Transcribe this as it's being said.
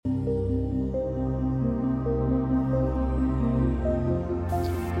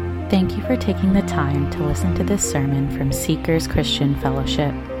Thank you for taking the time to listen to this sermon from Seekers Christian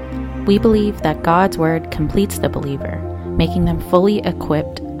Fellowship. We believe that God's Word completes the believer, making them fully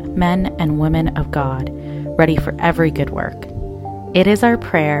equipped men and women of God, ready for every good work. It is our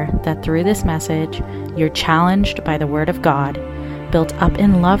prayer that through this message, you're challenged by the Word of God, built up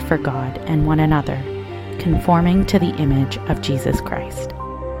in love for God and one another, conforming to the image of Jesus Christ.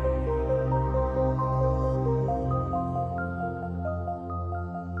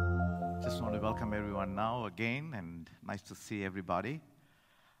 Just want to welcome everyone now again, and nice to see everybody.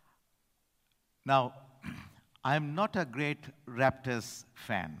 Now, I'm not a great Raptors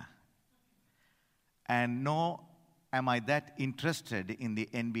fan, and nor am I that interested in the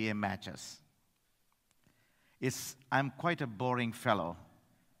NBA matches. I'm quite a boring fellow,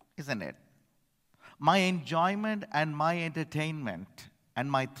 isn't it? My enjoyment and my entertainment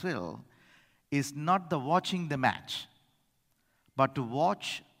and my thrill is not the watching the match, but to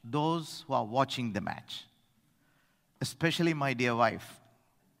watch those who are watching the match, especially my dear wife.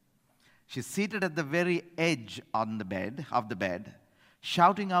 She's seated at the very edge of the bed,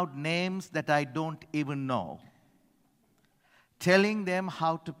 shouting out names that I don't even know, telling them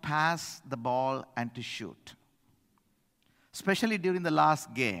how to pass the ball and to shoot. Especially during the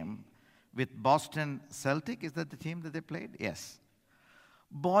last game with Boston Celtic, is that the team that they played? Yes.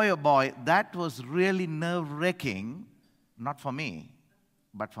 Boy, oh boy, that was really nerve-wracking, not for me,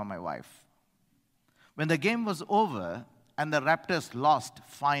 but for my wife. When the game was over and the Raptors lost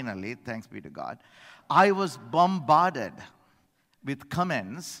finally, thanks be to God, I was bombarded with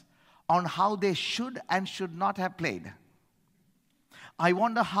comments on how they should and should not have played. I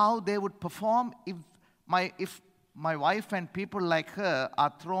wonder how they would perform if my wife and people like her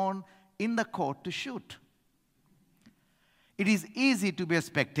are thrown in the court to shoot. It is easy to be a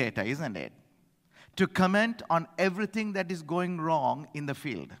spectator, isn't it? To comment on everything that is going wrong in the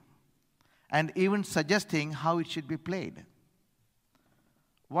field and even suggesting how it should be played.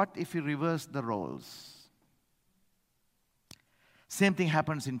 What if we reverse the roles? Same thing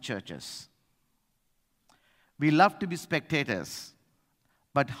happens in churches. We love to be spectators,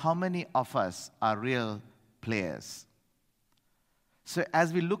 but how many of us are real players? So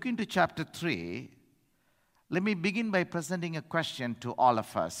as we look into chapter 3, let me begin by presenting a question to all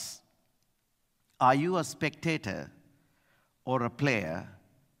of us. Are you a spectator or a player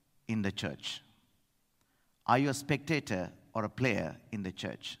in the church? Are you a spectator or a player in the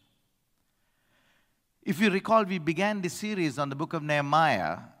church? If you recall, we began this series on the book of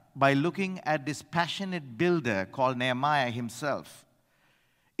Nehemiah by looking at this passionate builder called Nehemiah himself.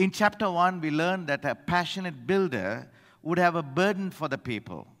 In chapter 1, we learned that a passionate builder would have a burden for the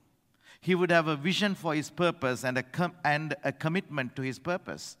people. He would have a vision for his purpose and a commitment to his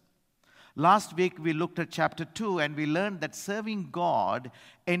purpose. Last week, we looked at chapter 2, and we learned that serving God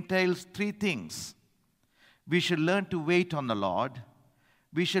entails 3 things. We should learn to wait on the Lord,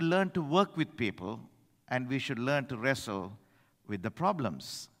 we should learn to work with people, and we should learn to wrestle with the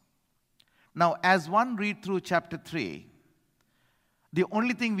problems. Now, as one read through chapter 3, the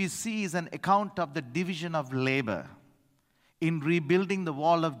only thing we see is an account of the division of labor in rebuilding the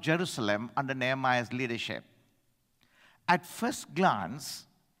wall of Jerusalem under Nehemiah's leadership. At first glance,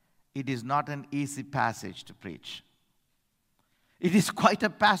 it is not an easy passage to preach. It is quite a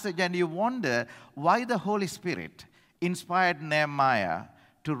passage, and you wonder why the Holy Spirit inspired Nehemiah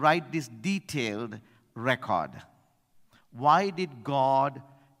to write this detailed record. Why did God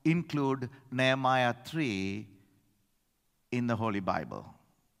include Nehemiah 3 in the Holy Bible?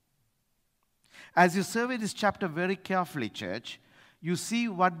 As you survey this chapter very carefully, church, you see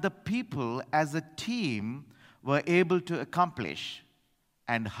what the people as a team were able to accomplish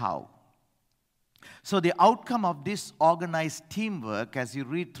and how. So the outcome of this organized teamwork, as you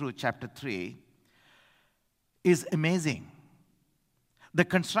read through chapter 3, is amazing. The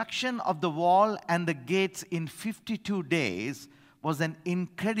construction of the wall and the gates in 52 days was an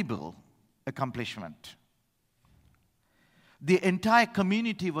incredible accomplishment. The entire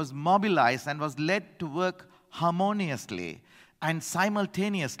community was mobilized and was led to work harmoniously and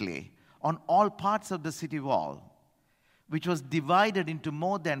simultaneously on all parts of the city wall, which was divided into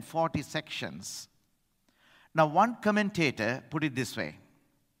more than 40 sections. Now, one commentator put it this way: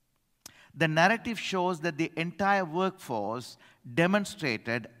 the narrative shows that the entire workforce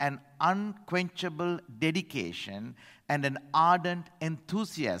demonstrated an unquenchable dedication and an ardent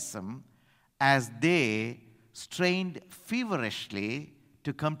enthusiasm as they strained feverishly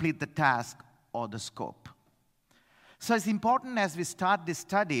to complete the task or the scope. So it's important as we start this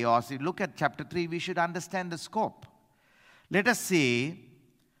study, or as we look at chapter 3, we should understand the scope. Let us see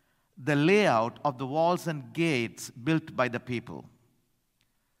the layout of the walls and gates built by the people.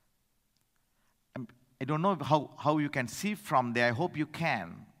 I don't know how you can see from there. I hope you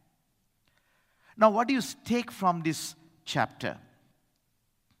can. Now, what do you take from this chapter?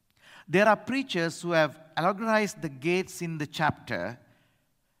 There are preachers who have allegorized the gates in the chapter,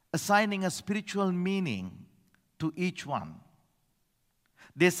 assigning a spiritual meaning to each one.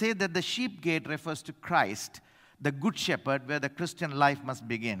 They say that the sheep gate refers to Christ, the good shepherd, where the Christian life must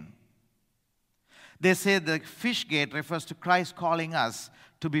begin. They say the fish gate refers to Christ calling us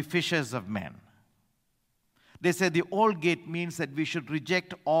to be fishers of men. They say the old gate means that we should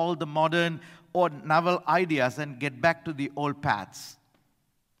reject all the modern or novel ideas and get back to the old paths.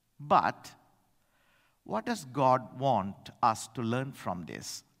 But what does God want us to learn from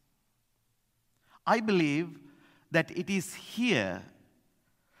this? I believe that it is here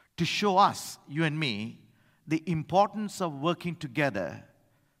to show us, you and me, the importance of working together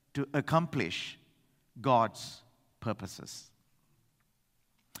to accomplish God's purposes.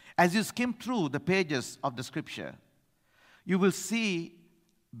 As you skim through the pages of the scripture, you will see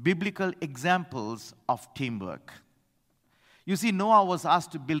biblical examples of teamwork. You see, Noah was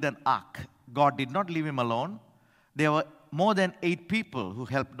asked to build an ark. God did not leave him alone. There were more than 8 people who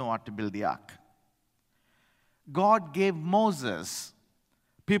helped Noah to build the ark. God gave Moses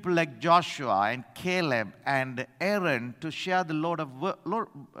people like Joshua and Caleb and Aaron to share the load of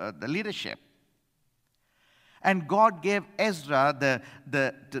the leadership. And God gave Ezra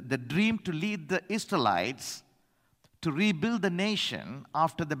the dream to lead the Israelites to rebuild the nation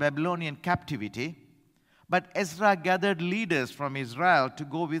after the Babylonian captivity. But Ezra gathered leaders from Israel to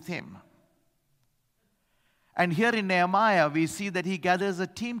go with him. And here in Nehemiah, we see that he gathers a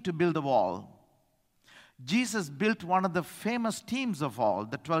team to build the wall. Jesus built one of the famous teams of all,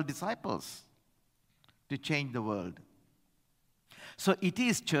 the 12 disciples, to change the world. So it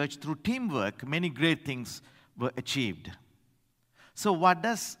is, church, through teamwork, many great things were achieved. So what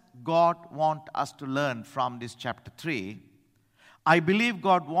does God want us to learn from this chapter 3? I believe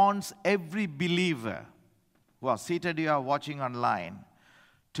God wants every believer who are seated here or watching online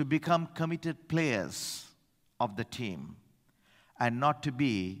to become committed players of the team and not to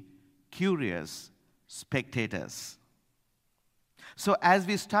be curious spectators. So as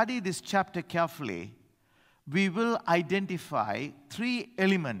we study this chapter carefully, we will identify 3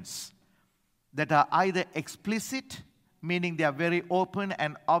 elements that are either explicit, meaning they are very open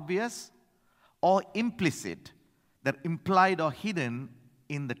and obvious, or implicit, that are implied or hidden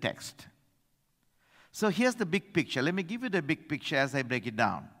in the text. So here's the big picture. Let me give you the big picture as I break it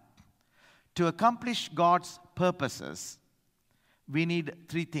down. To accomplish God's purposes, we need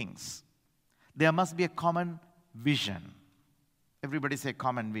 3 things. There must be a common vision. Everybody say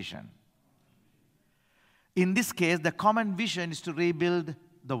common vision. In this case, the common vision is to rebuild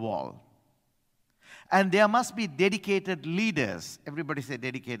the wall. And there must be dedicated leaders. Everybody say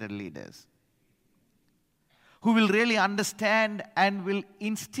dedicated leaders. Who will really understand and will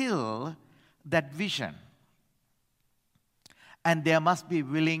instill that vision. And there must be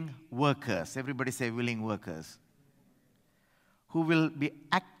willing workers. Everybody say willing workers. Who will be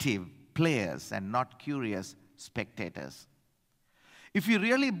active players and not curious spectators. If you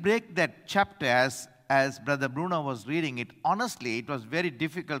really break that chapter as Brother Bruno was reading it, honestly, it was very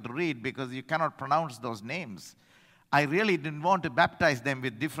difficult to read because you cannot pronounce those names. I really didn't want to baptize them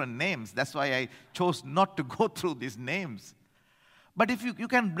with different names. That's why I chose not to go through these names. But if you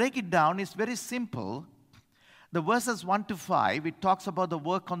can break it down, it's very simple. The verses 1 to 5, it talks about the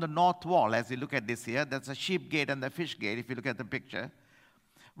work on the north wall. As you look at this here, that's a sheep gate and the fish gate, if you look at the picture.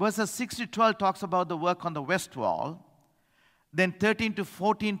 Verses 6 to 12 talks about the work on the west wall. Then 13 to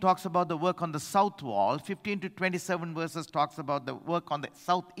 14 talks about the work on the south wall. 15 to 27 verses talks about the work on the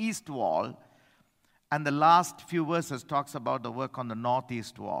southeast wall. And the last few verses talks about the work on the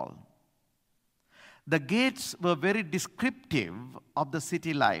northeast wall. The gates were very descriptive of the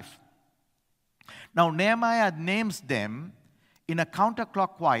city life. Now Nehemiah names them in a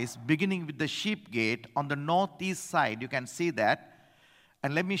counterclockwise, beginning with the sheep gate on the northeast side. You can see that.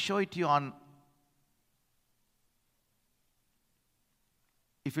 And let me show it to you on,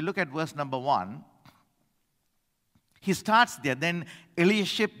 if you look at verse number 1, he starts there. Then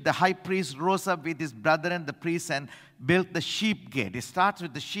Eliashib, the high priest, rose up with his brethren, the priests, and built the sheep gate. He starts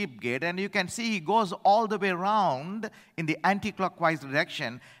with the sheep gate, and you can see he goes all the way around in the anti-clockwise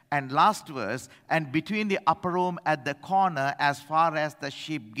direction. And last verse, and between the upper room at the corner as far as the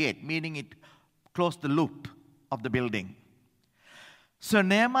sheep gate, meaning it closed the loop of the building. So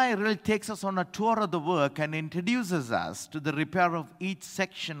Nehemiah really takes us on a tour of the work and introduces us to the repair of each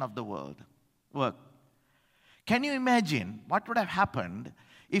section of the work. Can you imagine what would have happened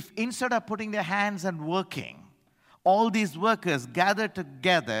if instead of putting their hands and working All these workers gathered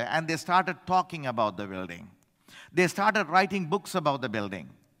together and they started talking about the building. They started writing books about the building.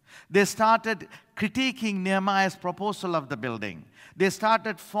 They started critiquing Nehemiah's proposal of the building. They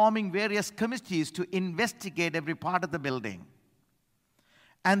started forming various committees to investigate every part of the building.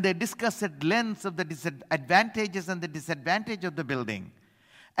 And they discussed at length of the advantages and the disadvantages of the building.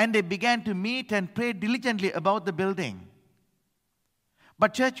 And they began to meet and pray diligently about the building.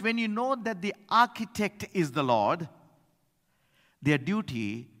 But church, when you know that the architect is the Lord, their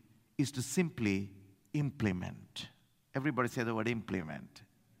duty is to simply implement. Everybody say the word implement.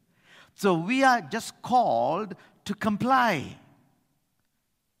 So we are just called to comply,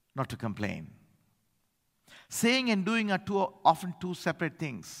 not to complain. Saying and doing are often two separate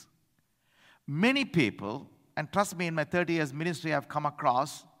things. Many people, and trust me, in my 30 years ministry, I've come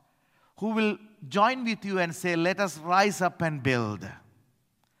across who will join with you and say, let us rise up and build.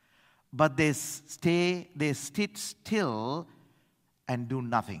 But they sit still and do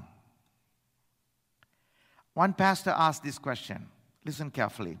nothing. One pastor asked this question. Listen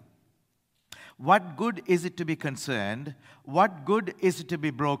carefully. What good is it to be concerned? What good is it to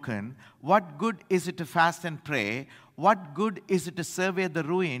be broken? What good is it to fast and pray? What good is it to survey the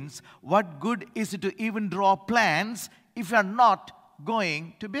ruins? What good is it to even draw plans if you are not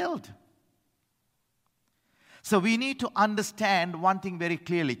going to build? So we need to understand one thing very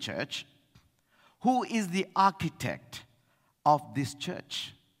clearly, church. Who is the architect of this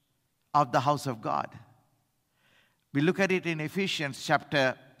church, of the house of God? We look at it in Ephesians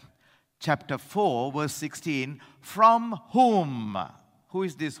chapter 4, verse 16. From whom? Who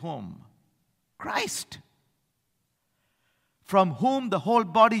is this whom? Christ. From whom the whole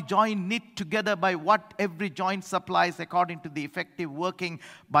body joined, knit together by what every joint supplies according to the effective working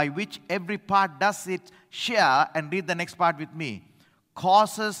by which every part does its share. And read the next part with me.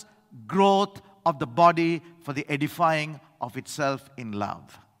 Causes growth of the body for the edifying of itself in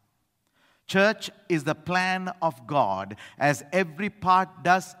love. Church is the plan of God. As every part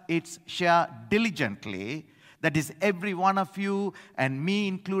does its share diligently, that is, every one of you and me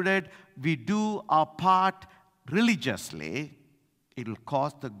included, we do our part religiously, it will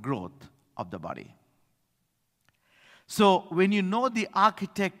cause the growth of the body. So when you know the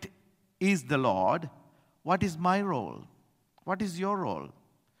architect is the Lord, what is my role? What is your role?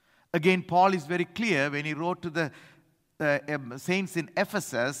 Again, Paul is very clear when he wrote to the saints in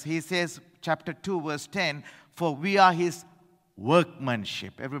Ephesus. He says, chapter 2, verse 10, for we are his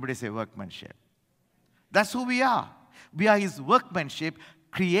workmanship. Everybody say workmanship. That's who we are. We are his workmanship,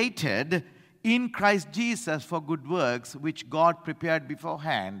 created in Christ Jesus for good works, which God prepared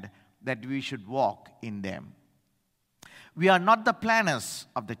beforehand that we should walk in them. We are not the planners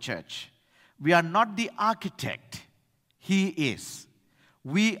of the church. We are not the architect. He is.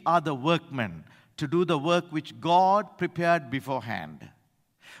 We are the workmen to do the work which God prepared beforehand.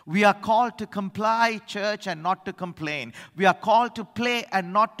 We are called to comply, church, and not to complain. We are called to play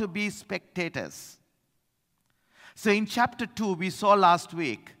and not to be spectators. So in chapter 2, we saw last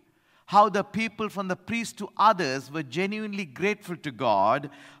week how the people from the priest to others were genuinely grateful to God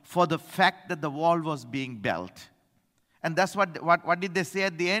for the fact that the wall was being built. And that's what did they say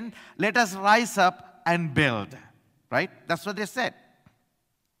at the end? Let us rise up and build. Right? That's what they said.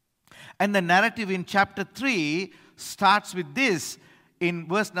 And the narrative in chapter 3 starts with this. In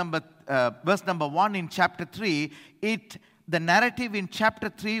verse number 1 in chapter 3, the narrative in chapter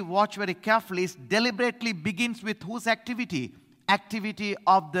 3, watch very carefully, deliberately begins with whose activity? Activity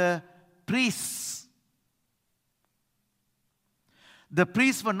of the priests. The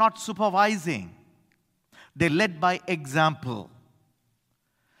priests were not supervising. They led by example.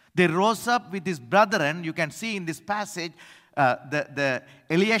 They rose up with his brethren. You can see in this passage, the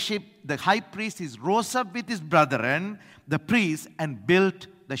Eliashib, the high priest, rose up with his brethren, the priests, and built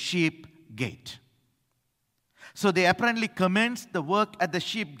the sheep gate. So they apparently commenced the work at the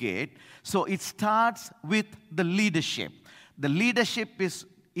sheep gate. So it starts with the leadership. The leadership is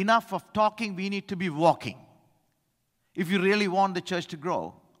enough of talking, we need to be walking. If you really want the church to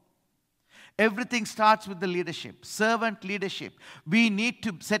grow. Everything starts with the leadership, servant leadership. We need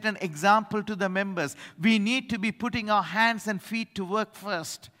to set an example to the members. We need to be putting our hands and feet to work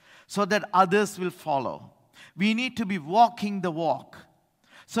first so that others will follow. We need to be walking the walk.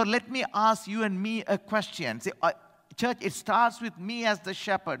 So let me ask you and me a question. See, church, it starts with me as the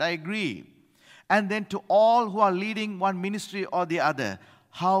shepherd, I agree. And then to all who are leading one ministry or the other,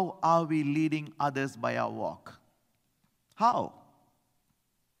 how are we leading others by our walk? How?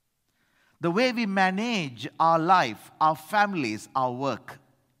 The way we manage our life, our families, our work.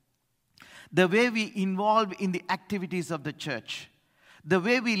 The way we involve in the activities of the church. the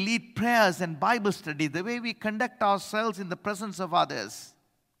way we lead prayers and Bible study, the way we conduct ourselves in the presence of others.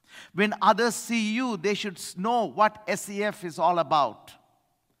 When others see you, they should know what SEF is all about.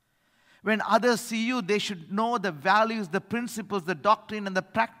 When others see you, they should know the values, the principles, the doctrine, and the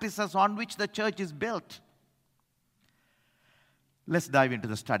practices on which the church is built. Let's dive into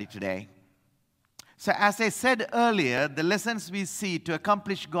the study today. So as I said earlier, the lessons we see to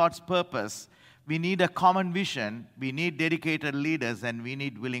accomplish God's purpose, we need a common vision, we need dedicated leaders, and we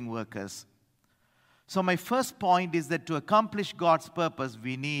need willing workers. So my first point is that to accomplish God's purpose,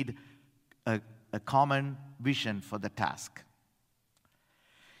 we need a common vision for the task.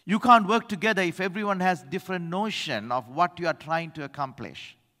 You can't work together if everyone has different notion of what you are trying to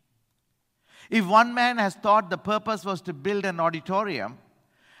accomplish. If one man has thought the purpose was to build an auditorium,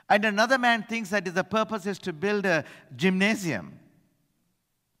 and another man thinks that the purpose is to build a gymnasium,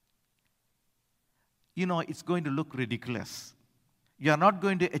 it's going to look ridiculous. You are not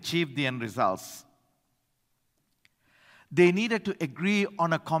going to achieve the end results. They needed to agree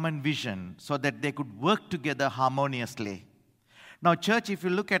on a common vision so that they could work together harmoniously. Now, church, if you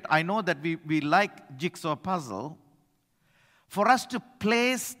look at, I know that we like jigsaw puzzle. For us to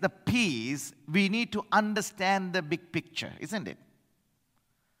place the piece, we need to understand the big picture, isn't it?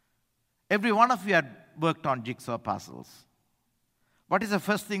 Every one of you had worked on jigsaw puzzles. What is the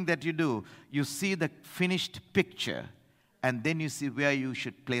first thing that you do? You see the finished picture, and then you see where you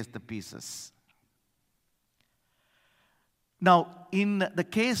should place the pieces. Now, in the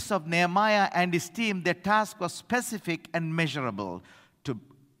case of Nehemiah and his team, their task was specific and measurable to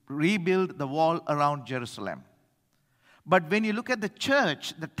rebuild the wall around Jerusalem. But when you look at the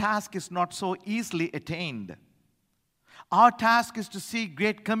church, the task is not so easily attained. Our task is to see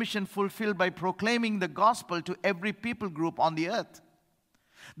Great Commission fulfilled by proclaiming the gospel to every people group on the earth.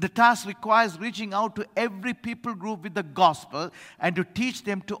 The task requires reaching out to every people group with the gospel and to teach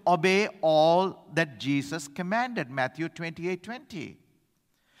them to obey all that Jesus commanded, Matthew 28:20.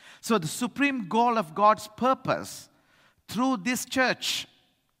 So the supreme goal of God's purpose through this church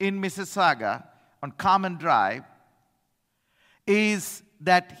in Mississauga on Carmen Drive is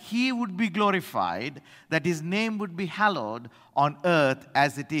that He would be glorified, that His name would be hallowed on earth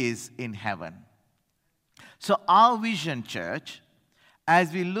as it is in heaven. So our vision, church,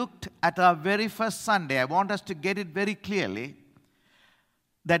 as we looked at our very first Sunday, I want us to get it very clearly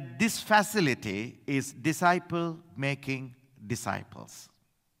that this facility is disciple making disciples,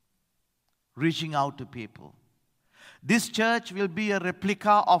 reaching out to people. This church will be a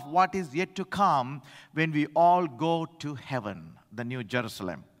replica of what is yet to come when we all go to heaven, the New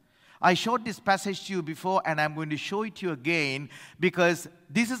Jerusalem. I showed this passage to you before, and I'm going to show it to you again because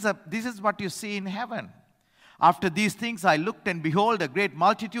this is what you see in heaven. After these things I looked, and behold, a great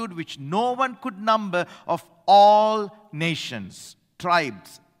multitude which no one could number, of all nations,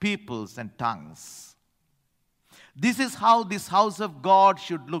 tribes, peoples, and tongues. This is how this house of God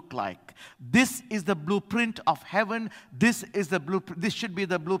should look like. This is the blueprint of heaven. This should be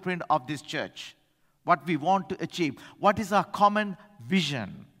the blueprint of this church. What we want to achieve. What is our common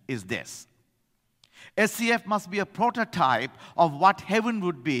vision is this. SCF must be a prototype of what heaven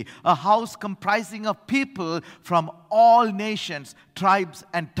would be, a house comprising of people from all nations, tribes,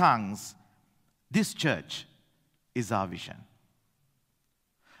 and tongues. This church is our vision.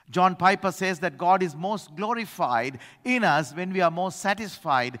 John Piper says that God is most glorified in us when we are most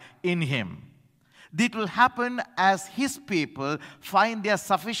satisfied in Him. This will happen as His people find their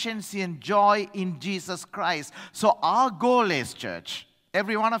sufficiency and joy in Jesus Christ. So our goal is, church,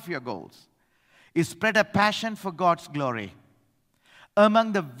 every one of your goals, is spread a passion for God's glory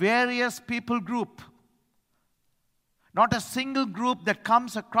among the various people group. Not a single group that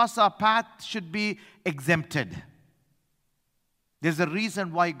comes across our path should be exempted. There's a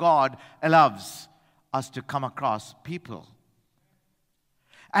reason why God allows us to come across people.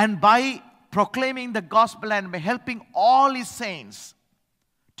 And by proclaiming the gospel and by helping all His saints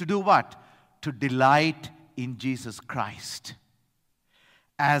to do what? To delight in Jesus Christ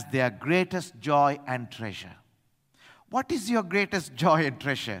as their greatest joy and treasure. What is your greatest joy and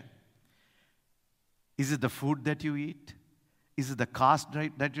treasure? Is it the food that you eat? Is it the cars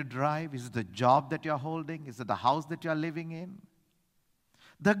that you drive? Is it the job that you're holding? Is it the house that you're living in?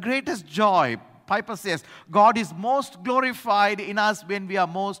 The greatest joy, Piper says, God is most glorified in us when we are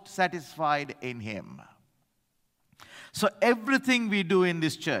most satisfied in Him. So everything we do in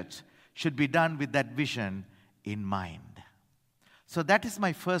this church should be done with that vision in mind. So that is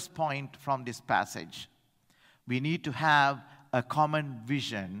my first point from this passage. We need to have a common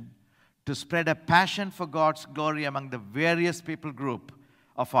vision to spread a passion for God's glory among the various people group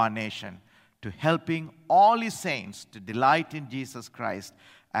of our nation, to helping all his saints to delight in Jesus Christ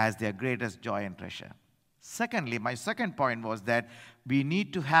as their greatest joy and treasure. Secondly, my second point was that we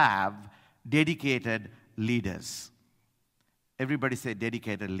need to have dedicated leaders. Everybody say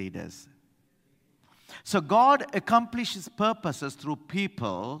dedicated leaders. So God accomplishes purposes through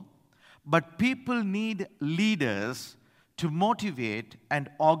people, but people need leaders to motivate and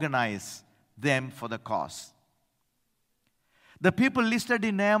organize them for the cause. The people listed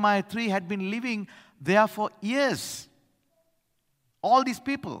in Nehemiah 3 had been living there for years. All these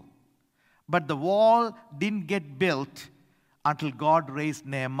people. But the wall didn't get built until God raised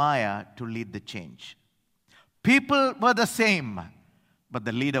Nehemiah to lead the change. People were the same, but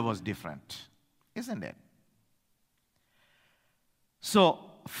the leader was different. Isn't it? So,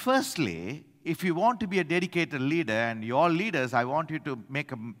 firstly, if you want to be a dedicated leader, and your leaders, I want you to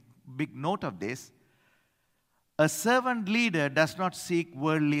make a big note of this. A servant leader does not seek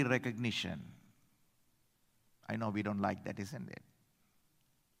worldly recognition. I know we don't like that, isn't it?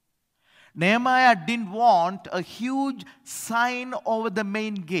 Nehemiah didn't want a huge sign over the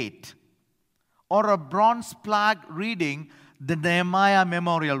main gate or a bronze plaque reading the Nehemiah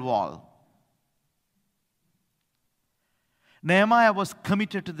Memorial Wall. Nehemiah was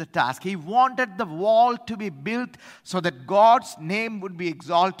committed to the task. He wanted the wall to be built so that God's name would be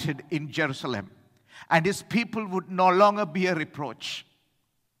exalted in Jerusalem and his people would no longer be a reproach.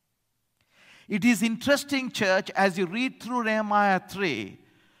 It is interesting, church, as you read through Nehemiah 3,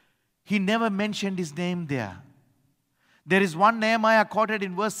 he never mentioned his name there. There is one Nehemiah quoted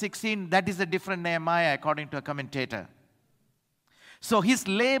in verse 16. That is a different Nehemiah according to a commentator. So his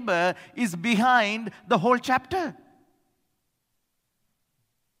labor is behind the whole chapter.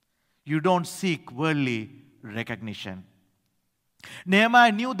 You don't seek worldly recognition.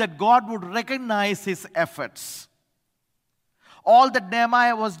 Nehemiah knew that God would recognize his efforts. All that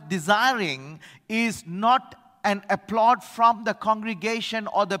Nehemiah was desiring is not an applaud from the congregation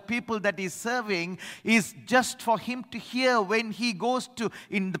or the people that he's serving, is just for him to hear when he goes to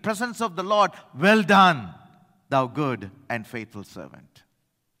in the presence of the Lord, "Well done, thou good and faithful servant."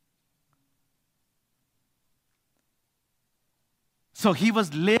 So he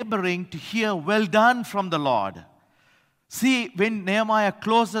was laboring to hear "well done" from the Lord. See, when Nehemiah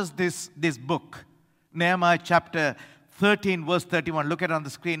closes this book, Nehemiah chapter 13, verse 31, look at it on the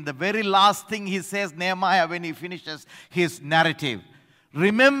screen. The very last thing he says, Nehemiah, when he finishes his narrative,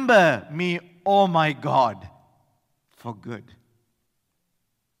 "Remember me, O my God, for good."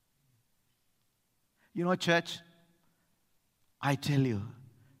 You know, church, I tell you,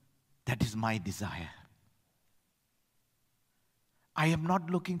 that is my desire. I am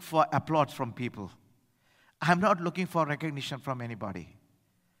not looking for applause from people. I am not looking for recognition from anybody.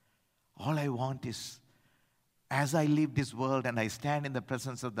 All I want is, as I leave this world and I stand in the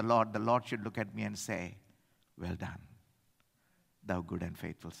presence of the Lord should look at me and say, "Well done, thou good and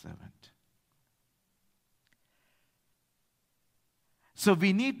faithful servant." So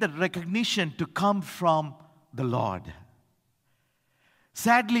we need the recognition to come from the Lord.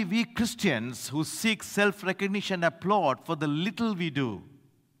 Sadly, we Christians who seek self-recognition applaud for the little we do.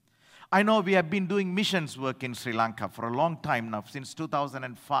 I know we have been doing missions work in Sri Lanka for a long time now, since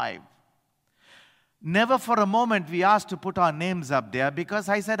 2005. Never for a moment we asked to put our names up there because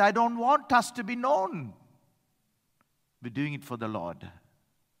I said, I don't want us to be known. We're doing it for the Lord.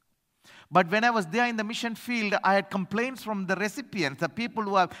 But when I was there in the mission field, I had complaints from the recipients, the people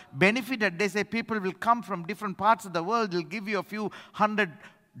who have benefited. They say people will come from different parts of the world, they'll give you a few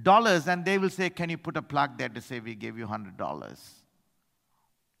 $100, and they will say, "Can you put a plaque there to say we gave you $100?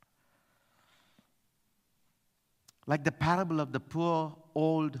 Like the parable of the poor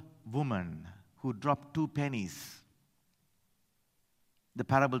old woman who dropped 2 pennies. The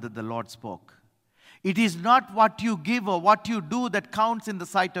parable that the Lord spoke. It is not what you give or what you do that counts in the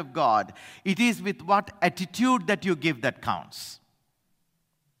sight of God. It is with what attitude that you give that counts.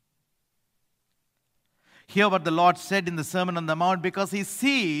 Hear what the Lord said in the Sermon on the Mount, because he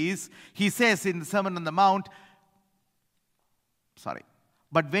says in the Sermon on the Mount,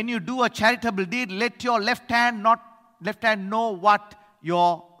 but when you do a charitable deed, let your left hand know what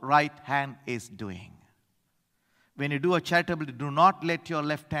your right hand is doing. When you do a charitable deed, do not let your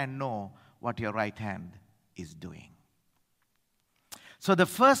left hand know what your right hand is doing. So the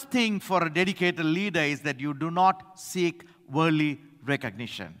first thing for a dedicated leader is that you do not seek worldly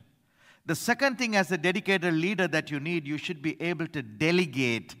recognition. The second thing as a dedicated leader that you need, you should be able to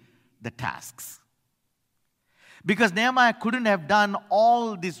delegate the tasks. Because Nehemiah couldn't have done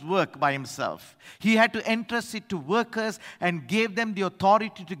all this work by himself. He had to entrust it to workers and gave them the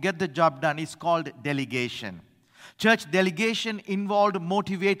authority to get the job done. It's called delegation. Church delegation involved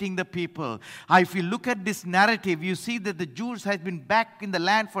motivating the people. If you look at this narrative, you see that the Jews had been back in the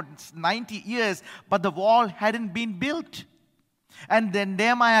land for 90 years, but the wall hadn't been built. And then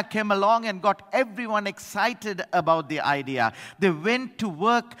Nehemiah came along and got everyone excited about the idea. They went to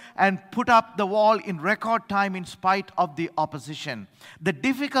work and put up the wall in record time in spite of the opposition. The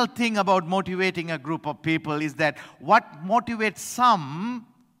difficult thing about motivating a group of people is that what motivates some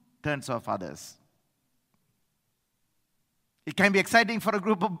turns off others. It can be exciting for a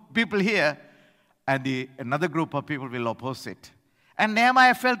group of people here, and another group of people will oppose it. And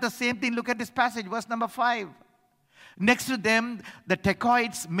Nehemiah felt the same thing. Look at this passage, verse number 5. Next to them, the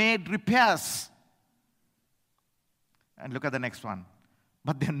Tekoites made repairs. And look at the next one.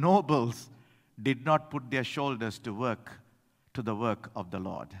 But the nobles did not put their shoulders to the work of the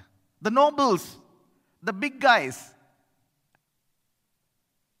Lord. The nobles, the big guys.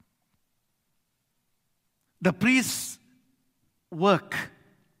 The priests work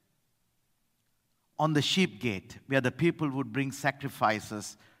on the sheep gate, where the people would bring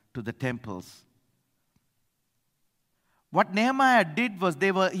sacrifices to the temples. What Nehemiah did was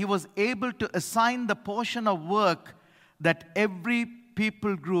he was able to assign the portion of work that every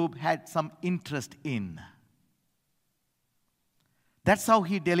people group had some interest in. That's how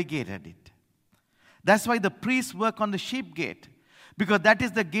he delegated it. That's why the priests work on the sheep gate, because that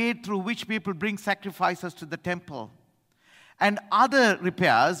is the gate through which people bring sacrifices to the temple. And other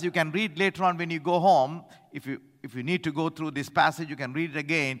repairs, you can read later on when you go home. If you need to go through this passage, you can read it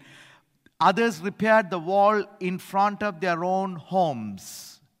again. Others repaired the wall in front of their own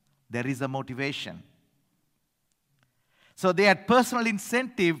homes. There is a motivation. So they had personal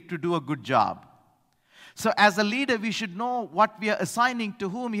incentive to do a good job. So as a leader, we should know what we are assigning to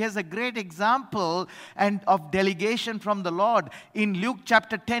whom. Here's a great example of delegation from the Lord. In Luke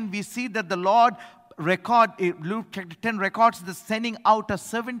chapter 10, we see that the Lord Luke chapter 10 records the sending out of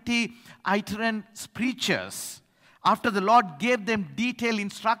 70 itinerant preachers. After the Lord gave them detailed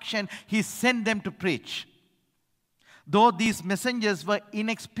instruction, He sent them to preach. Though these messengers were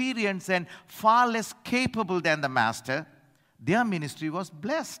inexperienced and far less capable than the Master, their ministry was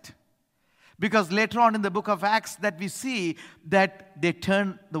blessed. Because later on in the book of Acts that we see that they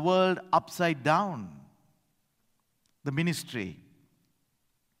turned the world upside down. The ministry.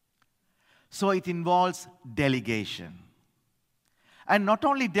 So it involves delegation. And not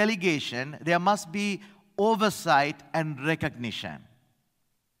only delegation, there must be oversight and recognition.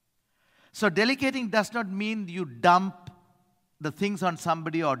 So delegating does not mean you dump the things on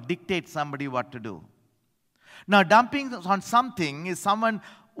somebody or dictate somebody what to do. Now, dumping on something is someone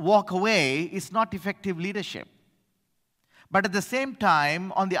walk away is not effective leadership. But at the same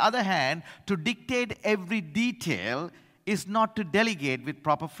time, on the other hand, to dictate every detail is not to delegate with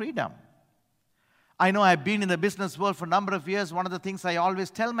proper freedom. I know I've been in the business world for a number of years. One of the things I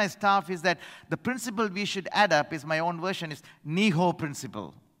always tell my staff is that the principle we should add up is my own version, is NIHO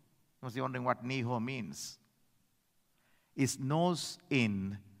principle. I was wondering what NIHO means. It's nose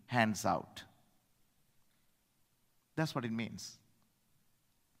in, hands out. That's what it means.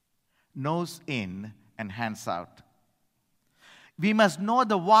 Nose in and hands out. We must know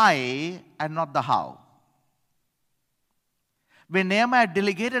the why and not the how. When Nehemiah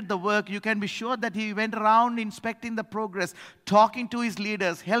delegated the work, you can be sure that he went around inspecting the progress, talking to his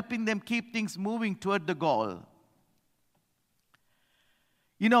leaders, helping them keep things moving toward the goal.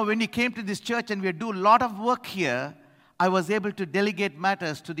 You know, when he came to this church and we do a lot of work here, I was able to delegate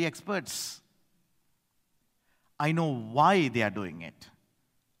matters to the experts. I know why they are doing it.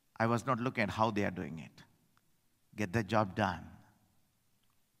 I was not looking at how they are doing it. Get the job done.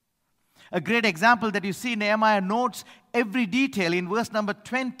 A great example that you see, Nehemiah notes every detail. In verse number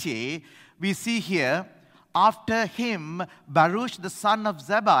 20, we see here, after him, Baruch the son of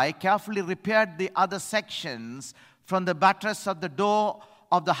Zabbai carefully repaired the other sections from the buttress of the door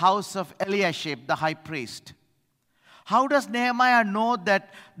of the house of Eliashib, the high priest. How does Nehemiah know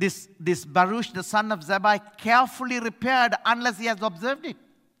that this Baruch the son of Zabbai carefully repaired unless he has observed it?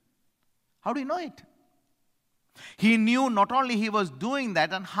 How do you know it? He knew not only he was doing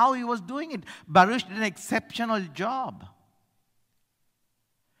that and how he was doing it. Baruch did an exceptional job.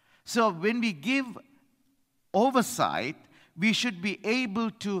 So when we give oversight, we should be able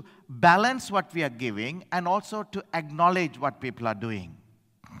to balance what we are giving and also to acknowledge what people are doing.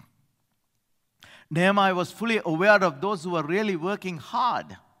 Nehemiah was fully aware of those who were really working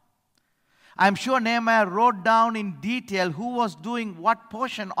hard. I'm sure Nehemiah wrote down in detail who was doing what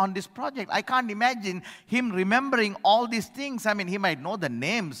portion on this project. I can't imagine him remembering all these things. I mean, he might know the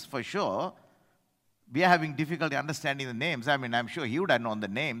names for sure. We are having difficulty understanding the names. I mean, I'm sure he would have known the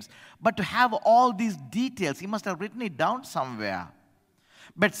names. But to have all these details, he must have written it down somewhere.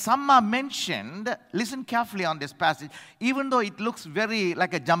 But some are mentioned. Listen carefully on this passage. Even though it looks very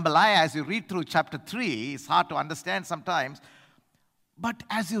like a jambalaya as you read through chapter 3, it's hard to understand sometimes. But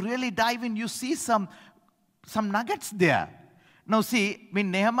as you really dive in, you see some nuggets there. Now see,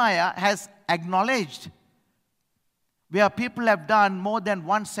 when Nehemiah has acknowledged where people have done more than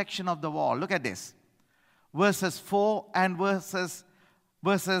one section of the wall. Look at this. Verses 4 and verses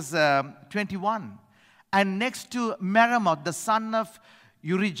 21. And next to Meremoth, the son of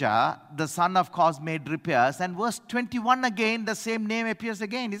Urijah, the son of Koz, made repairs. And verse 21 again, the same name appears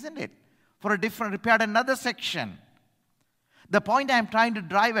again, isn't it? For a different, repaired another section. The point I'm trying to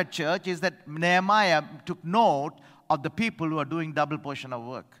drive at, church, is that Nehemiah took note of the people who are doing double portion of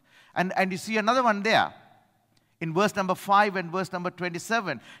work. And you see another one there. In verse number 5 and verse number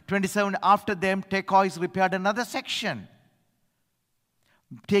 27. 27, after them, Tekoa repaired another section.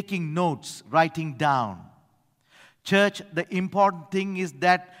 Taking notes, writing down. Church, the important thing is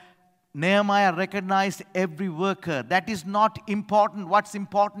that Nehemiah recognized every worker. That is not important. What's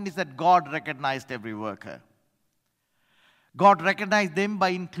important is that God recognized every worker. God recognized them by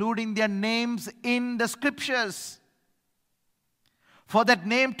including their names in the scriptures. For that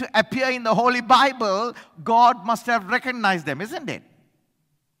name to appear in the Holy Bible, God must have recognized them, isn't it?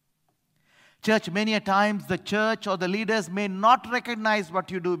 Church, many a times the church or the leaders may not recognize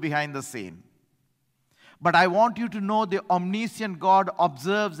what you do behind the scene. But I want you to know the omniscient God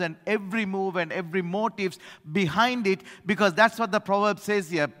observes and every move and every motive behind it, because that's what the proverb says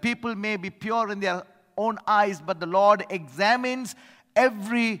here. People may be pure in their own eyes, but the Lord examines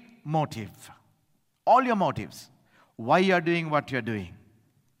every motive. All your motives. Why you are doing what you are doing.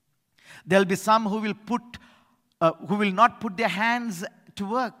 There'll be some who will not put their hands to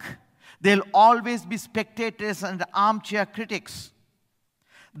work. There'll always be spectators and armchair critics.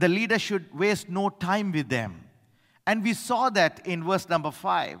 The leader should waste no time with them. And we saw that in verse number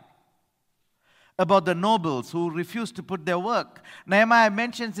 5. About the nobles who refused to put their work. Nehemiah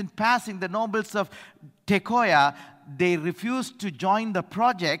mentions in passing the nobles of Tekoa. They refused to join the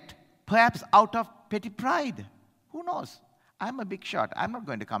project, perhaps out of petty pride. Who knows? I'm a big shot. I'm not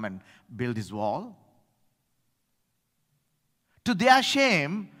going to come and build his wall. To their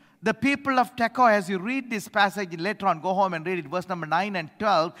shame, the people of Tekoa, as you read this passage later on, go home and read it, verse number 9 and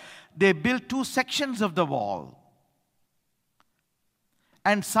 12, they built 2 sections of the wall.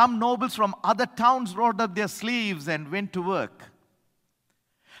 And some nobles from other towns rolled up their sleeves and went to work.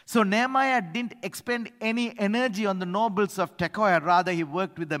 So Nehemiah didn't expend any energy on the nobles of Tekoa. Rather, he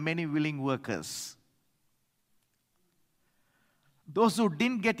worked with the many willing workers. Those who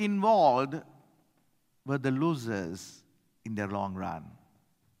didn't get involved were the losers in the long run.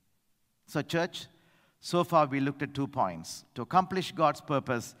 So church, so far we looked at 2 points. To accomplish God's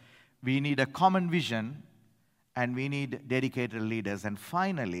purpose, we need a common vision and we need dedicated leaders. And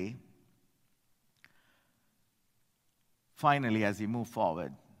finally, as we move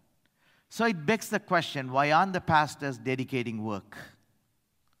forward, so it begs the question, why aren't the pastors dedicating work?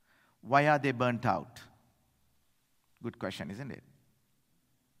 Why are they burnt out? Good question, isn't it?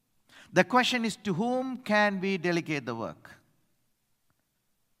 The question is, to whom can we delegate the work?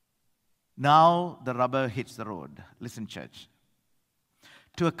 Now the rubber hits the road. Listen, church.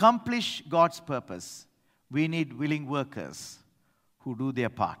 To accomplish God's purpose, we need willing workers who do their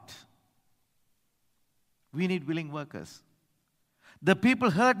part. We need willing workers. The people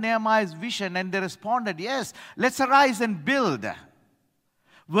heard Nehemiah's vision and they responded, yes, let's arise and build.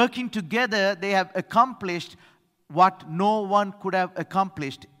 Working together, they have accomplished what no one could have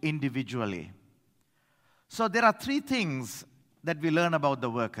accomplished individually. So there are 3 things that we learn about the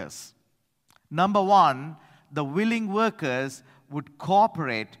workers. Number 1, the willing workers would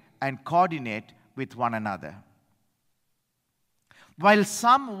cooperate and coordinate with one another. While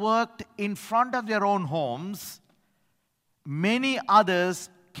some worked in front of their own homes, many others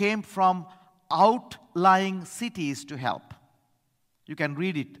came from outlying cities to help. You can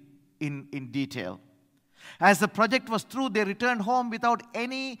read it in detail. As the project was through, they returned home without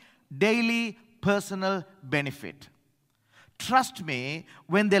any daily personal benefit. Trust me,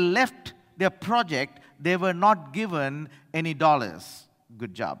 when they left their project, they were not given any dollars.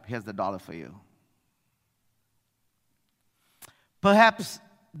 Good job. Here's the dollar for you. Perhaps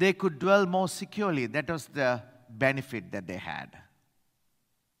they could dwell more securely. That was the benefit that they had.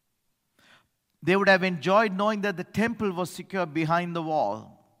 They would have enjoyed knowing that the temple was secure behind the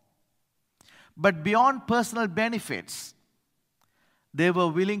wall. But beyond personal benefits, they were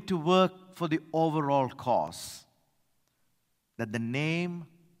willing to work for the overall cause, that the name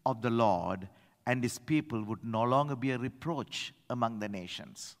of the Lord and his people would no longer be a reproach among the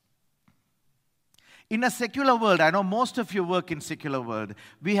nations. In a secular world, I know most of you work in secular world,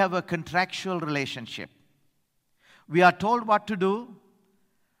 we have a contractual relationship. We are told what to do,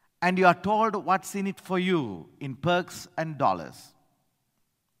 and you are told what's in it for you in perks and dollars.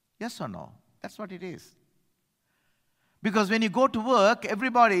 Yes or no? That's what it is. Because when you go to work,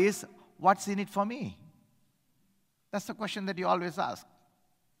 everybody is, what's in it for me? That's the question that you always ask.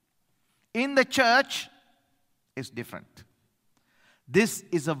 In the church, it's different. This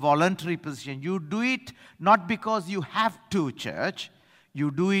is a voluntary position. You do it not because you have to, church.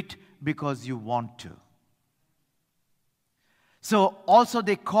 You do it because you want to. So also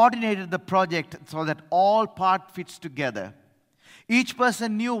they coordinated the project so that all part fits together. Each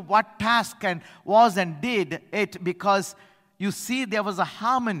person knew what task was and did it because you see there was a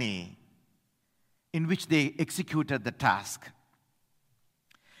harmony in which they executed the task.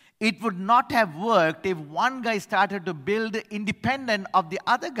 It would not have worked if one guy started to build independent of the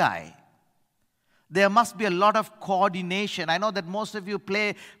other guy. There must be a lot of coordination. I know that most of you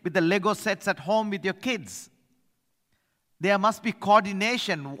play with the Lego sets at home with your kids. There must be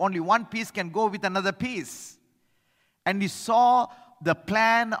coordination. Only one piece can go with another piece. And you saw the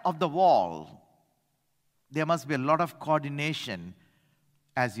plan of the wall. There must be a lot of coordination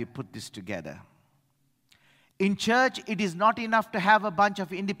as you put this together. In church, it is not enough to have a bunch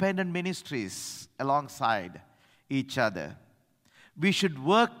of independent ministries alongside each other. We should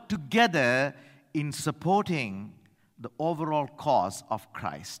work together in supporting the overall cause of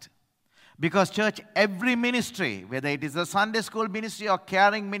Christ. Because church, every ministry, whether it is a Sunday school ministry or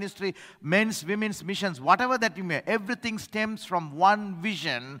caring ministry, men's, women's missions, whatever that you may, everything stems from one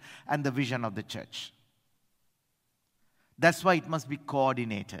vision and the vision of the church. That's why it must be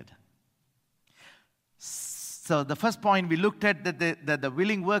coordinated. So the first point we looked at that the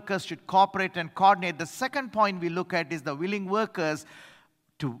willing workers should cooperate and coordinate. The second point we look at is the willing workers,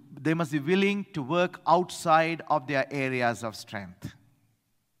 they must be willing to work outside of their areas of strength.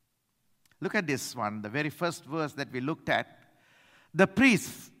 Look at this one, the very first verse that we looked at. The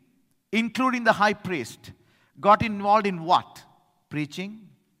priests, including the high priest, got involved in what? Preaching?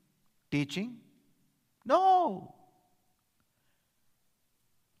 Teaching? No.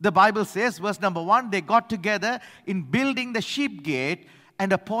 The Bible says, verse number 1, they got together in building the sheep gate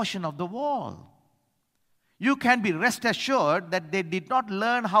and a portion of the wall. You can be rest assured that they did not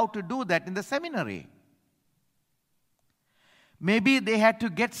learn how to do that in the seminary. Maybe they had to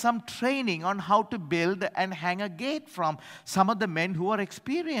get some training on how to build and hang a gate from some of the men who are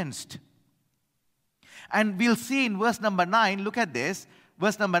experienced. And we'll see in verse number 9, look at this,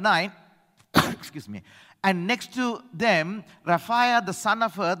 verse number 9, excuse me. And next to them, Raphael, the son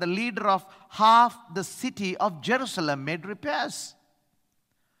of Hur, the leader of half the city of Jerusalem, made repairs.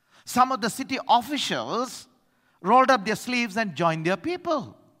 Some of the city officials rolled up their sleeves and joined their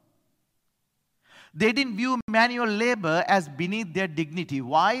people. They didn't view manual labor as beneath their dignity.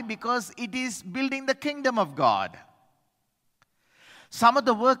 Why? Because it is building the kingdom of God. Some of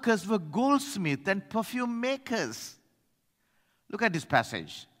the workers were goldsmiths and perfume makers. Look at this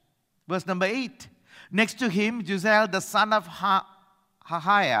passage. Verse number 8. Next to him, Juziel, the son of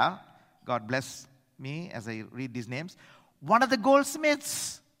Hahiah, God bless me as I read these names, one of the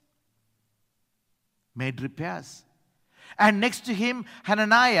goldsmiths made repairs. And next to him,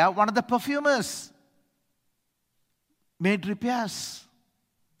 Hananiah, one of the perfumers, made repairs.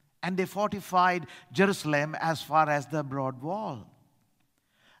 And they fortified Jerusalem as far as the broad wall.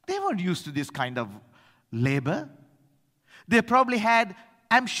 They weren't used to this kind of labor. They probably had,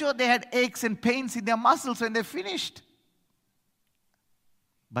 I'm sure they had aches and pains in their muscles when they finished.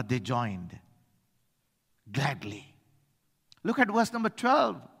 But they joined gladly. Look at verse number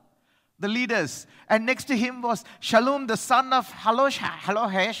 12. The leaders. And next to him was Shallum, the son of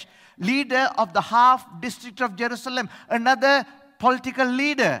Halohesh, leader of the half district of Jerusalem. Another political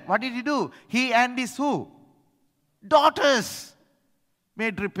leader. What did he do? He and his who? Daughters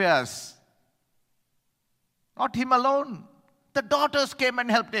made repairs. Not him alone. The daughters came and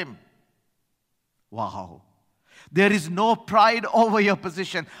helped him. Wow. There is no pride over your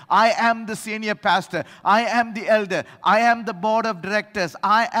position. I am the senior pastor. I am the elder. I am the board of directors.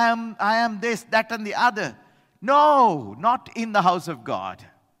 I am this, that, and the other. No, not in the house of God.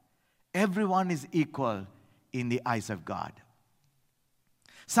 Everyone is equal in the eyes of God.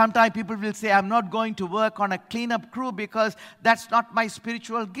 Sometimes people will say, I'm not going to work on a cleanup crew because that's not my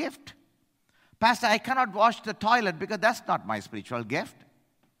spiritual gift. Pastor, I cannot wash the toilet because that's not my spiritual gift.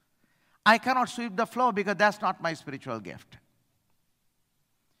 I cannot sweep the floor because that's not my spiritual gift.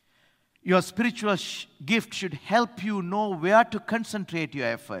 Your spiritual gift should help you know where to concentrate your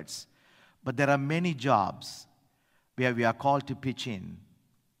efforts. But there are many jobs where we are called to pitch in,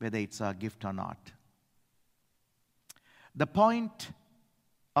 whether it's a gift or not. The point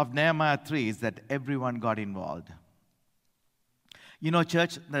of Nehemiah 3 is that everyone got involved. You know,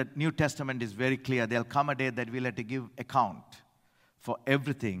 church, the New Testament is very clear. There'll come a day that we'll have to give account for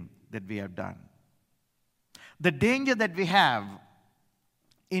everything that we have done. The danger that we have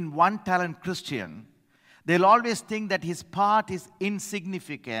in one-talent Christian, they'll always think that his part is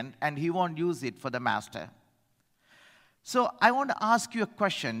insignificant and he won't use it for the master. So I want to ask you a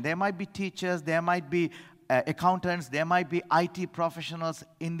question. There might be teachers, there might be accountants, there might be IT professionals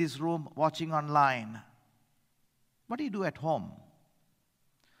in this room watching online. What do you do at home?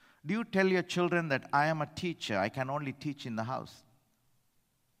 Do you tell your children that I am a teacher, I can only teach in the house?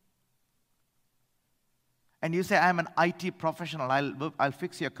 And you say, I'm an IT professional, I'll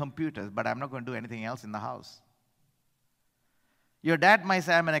fix your computers, but I'm not going to do anything else in the house. Your dad might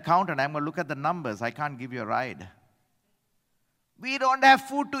say, I'm an accountant, I'm going to look at the numbers, I can't give you a ride. We don't have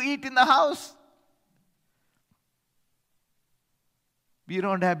food to eat in the house. We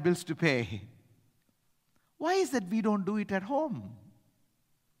don't have bills to pay. Why is that we don't do it at home?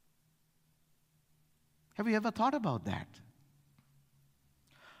 Have you ever thought about that?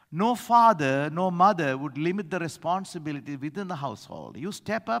 No father, no mother would limit the responsibility within the household. You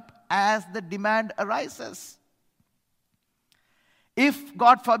step up as the demand arises. If,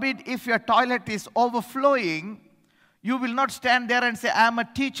 God forbid, if your toilet is overflowing, you will not stand there and say, I'm a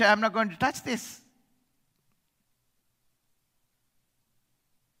teacher, I'm not going to touch this.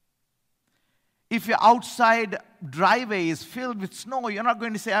 If your outside driveway is filled with snow, you're not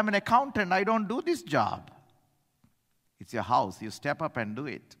going to say, I'm an accountant, I don't do this job. It's your house. You step up and do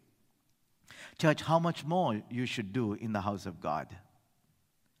it. Church, how much more you should do in the house of God?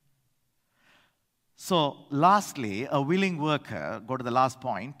 So, lastly, a willing worker, go to the last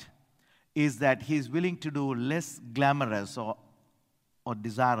point, is that he's willing to do less glamorous or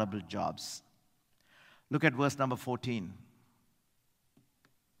desirable jobs. Look at verse number 14.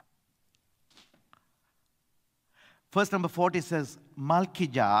 Verse number 40 says,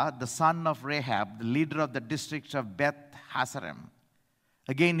 Malchijah, the son of Rahab, the leader of the district of Beth Hasarim.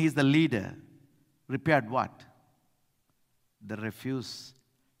 Again, he's the leader. Repaired what? The refuse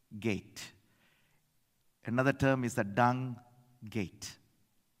gate. Another term is the dung gate.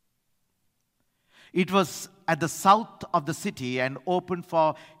 It was at the south of the city and open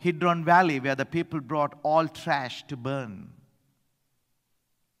for Kidron Valley, where the people brought all trash to burn.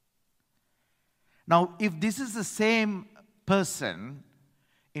 Now, if this is the same person,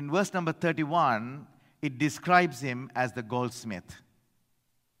 in verse number 31, it describes him as the goldsmith.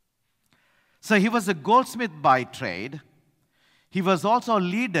 So he was a goldsmith by trade. He was also a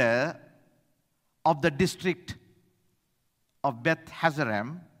leader of the district of Beth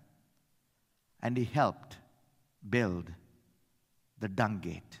Hasarim, and he helped build the dung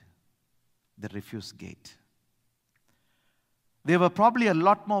gate, the refuse gate. There were probably a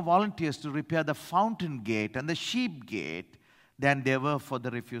lot more volunteers to repair the fountain gate and the sheep gate than there were for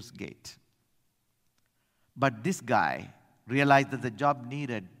the refuse gate. But this guy realized that the job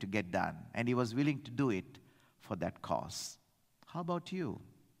needed to get done, and he was willing to do it for that cause. How about you?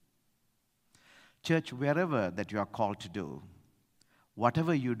 Church, wherever that you are called to do,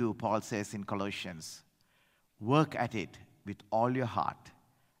 whatever you do, Paul says in Colossians, work at it with all your heart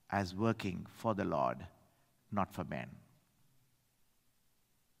as working for the Lord, not for men.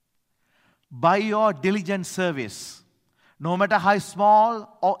 By your diligent service, no matter how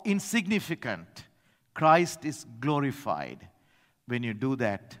small or insignificant, Christ is glorified when you do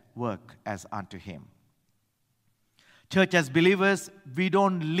that work as unto Him. Church, as believers, we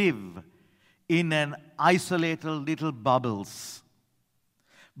don't live in an isolated little bubbles.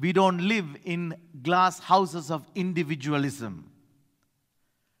 We don't live in glass houses of individualism.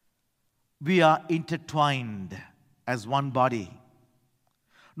 We are intertwined as one body.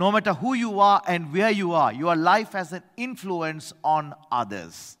 No matter who you are and where you are, your life has an influence on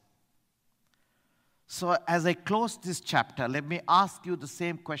others. So as I close this chapter, let me ask you the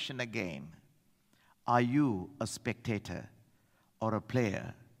same question again. Are you a spectator or a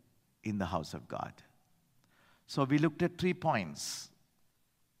player in the house of God? So we looked at 3 points.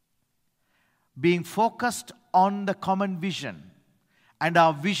 Being focused on the common vision. And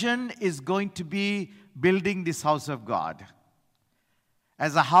our vision is going to be building this house of God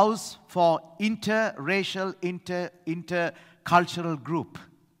as a house for interracial, intercultural group.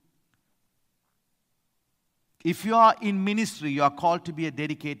 If you are in ministry, you are called to be a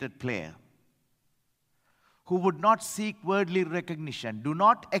dedicated player who would not seek worldly recognition. Do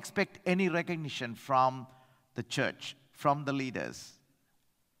not expect any recognition from the church, from the leaders.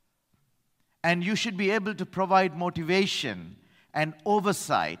 And you should be able to provide motivation and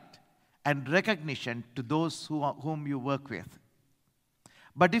oversight and recognition to those whom you work with.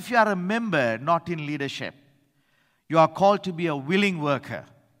 But if you are a member, not in leadership, you are called to be a willing worker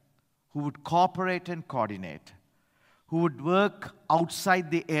who would cooperate and coordinate, who would work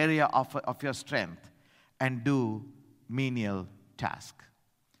outside the area of your strength and do menial tasks.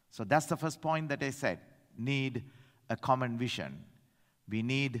 So that's the first point that I said. Need a common vision. We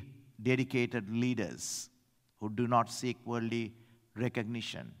need dedicated leaders who do not seek worldly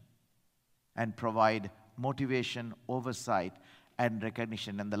recognition and provide motivation, oversight, and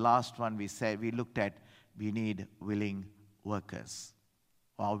recognition. And the last one we looked at, we need willing workers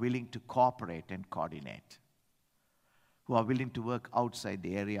who are willing to cooperate and coordinate, who are willing to work outside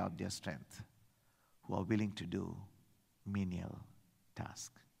the area of their strength, who are willing to do menial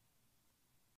tasks.